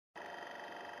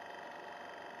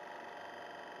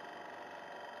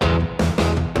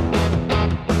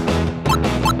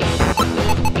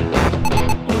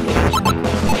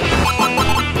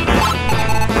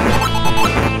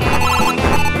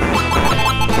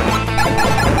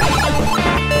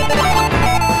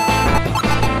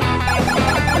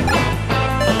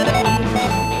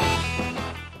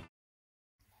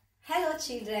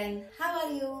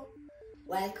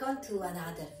Welcome to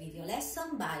another video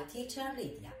lesson by teacher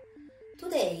Lidia.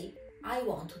 Today I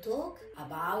want to talk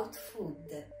about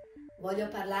food. Voglio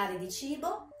parlare di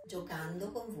cibo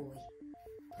giocando con voi.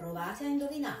 Provate a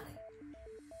indovinare.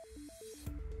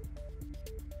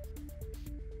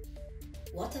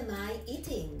 What am I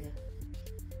eating?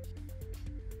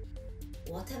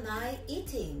 What am I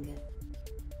eating?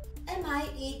 Am I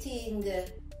eating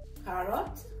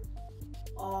carrot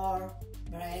or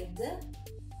bread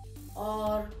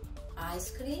or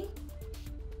ice cream?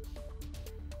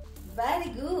 Very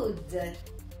good!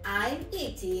 I'm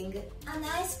eating an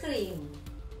ice cream.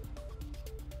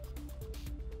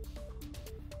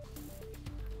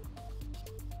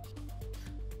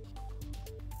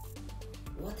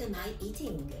 What am I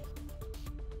eating?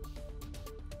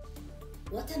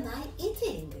 What am I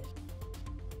eating?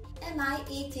 Am I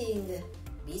eating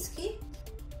biscuit,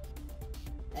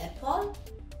 apple,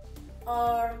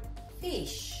 or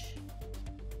fish?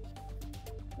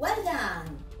 Well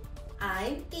done!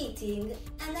 I'm eating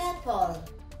an apple.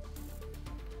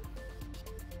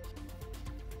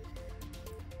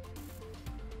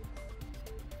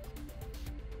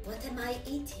 What am I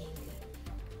eating?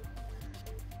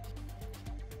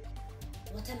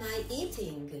 What am I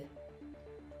eating?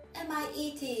 Am I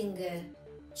eating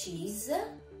cheese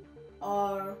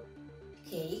or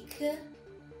cake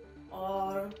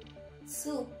or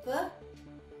soup?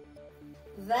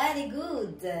 Very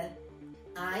good!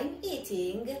 I'm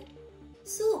eating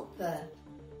soup.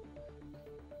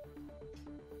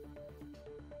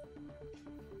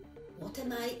 What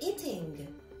am I eating?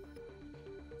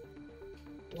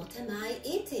 What am I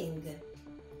eating?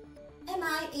 Am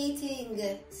I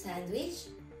eating sandwich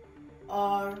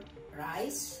or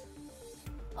rice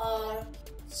or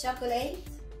chocolate?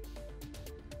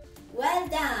 Well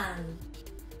done!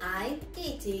 I'm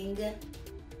eating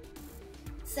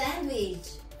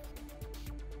sandwich.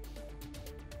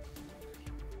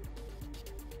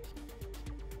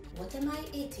 What am I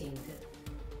eating?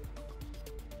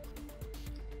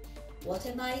 What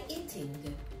am I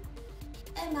eating?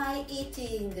 Am I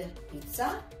eating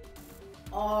pizza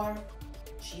or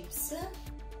chips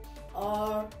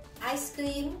or ice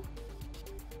cream?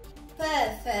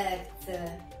 Perfect!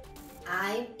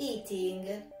 I'm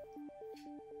eating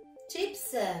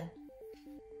chips.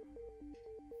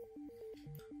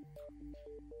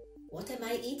 What am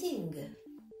I eating?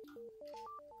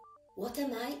 What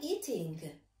am I eating?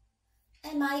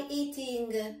 Am I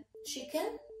eating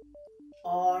chicken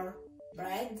or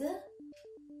bread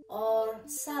or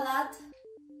salad?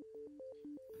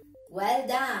 Well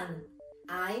done!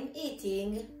 I'm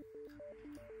eating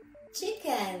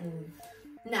chicken.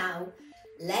 Now,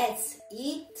 let's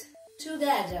eat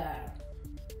together.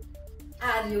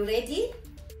 Are you ready?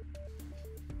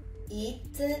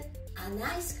 Eat an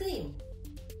ice cream.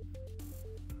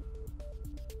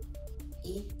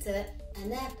 Eat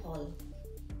an apple.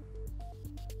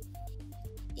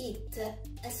 Eat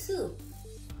a soup.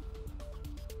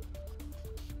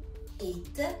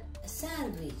 Eat a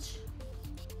sandwich.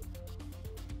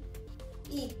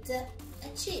 Eat a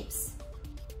chips.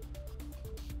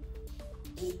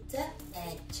 Eat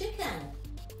a chicken.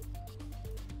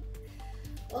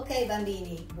 Ok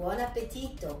bambini, buon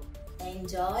appetito!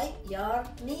 Enjoy your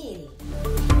meal!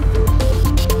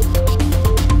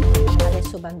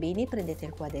 Adesso bambini prendete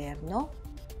il quaderno,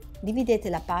 dividete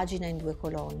la pagina in due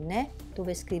colonne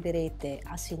dove scriverete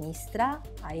a sinistra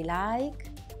I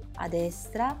like, a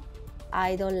destra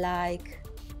I don't like.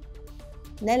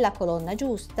 Nella colonna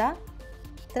giusta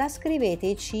trascrivete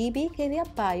i cibi che vi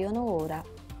appaiono ora.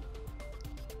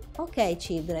 Ok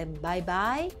children, bye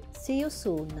bye, see you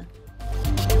soon!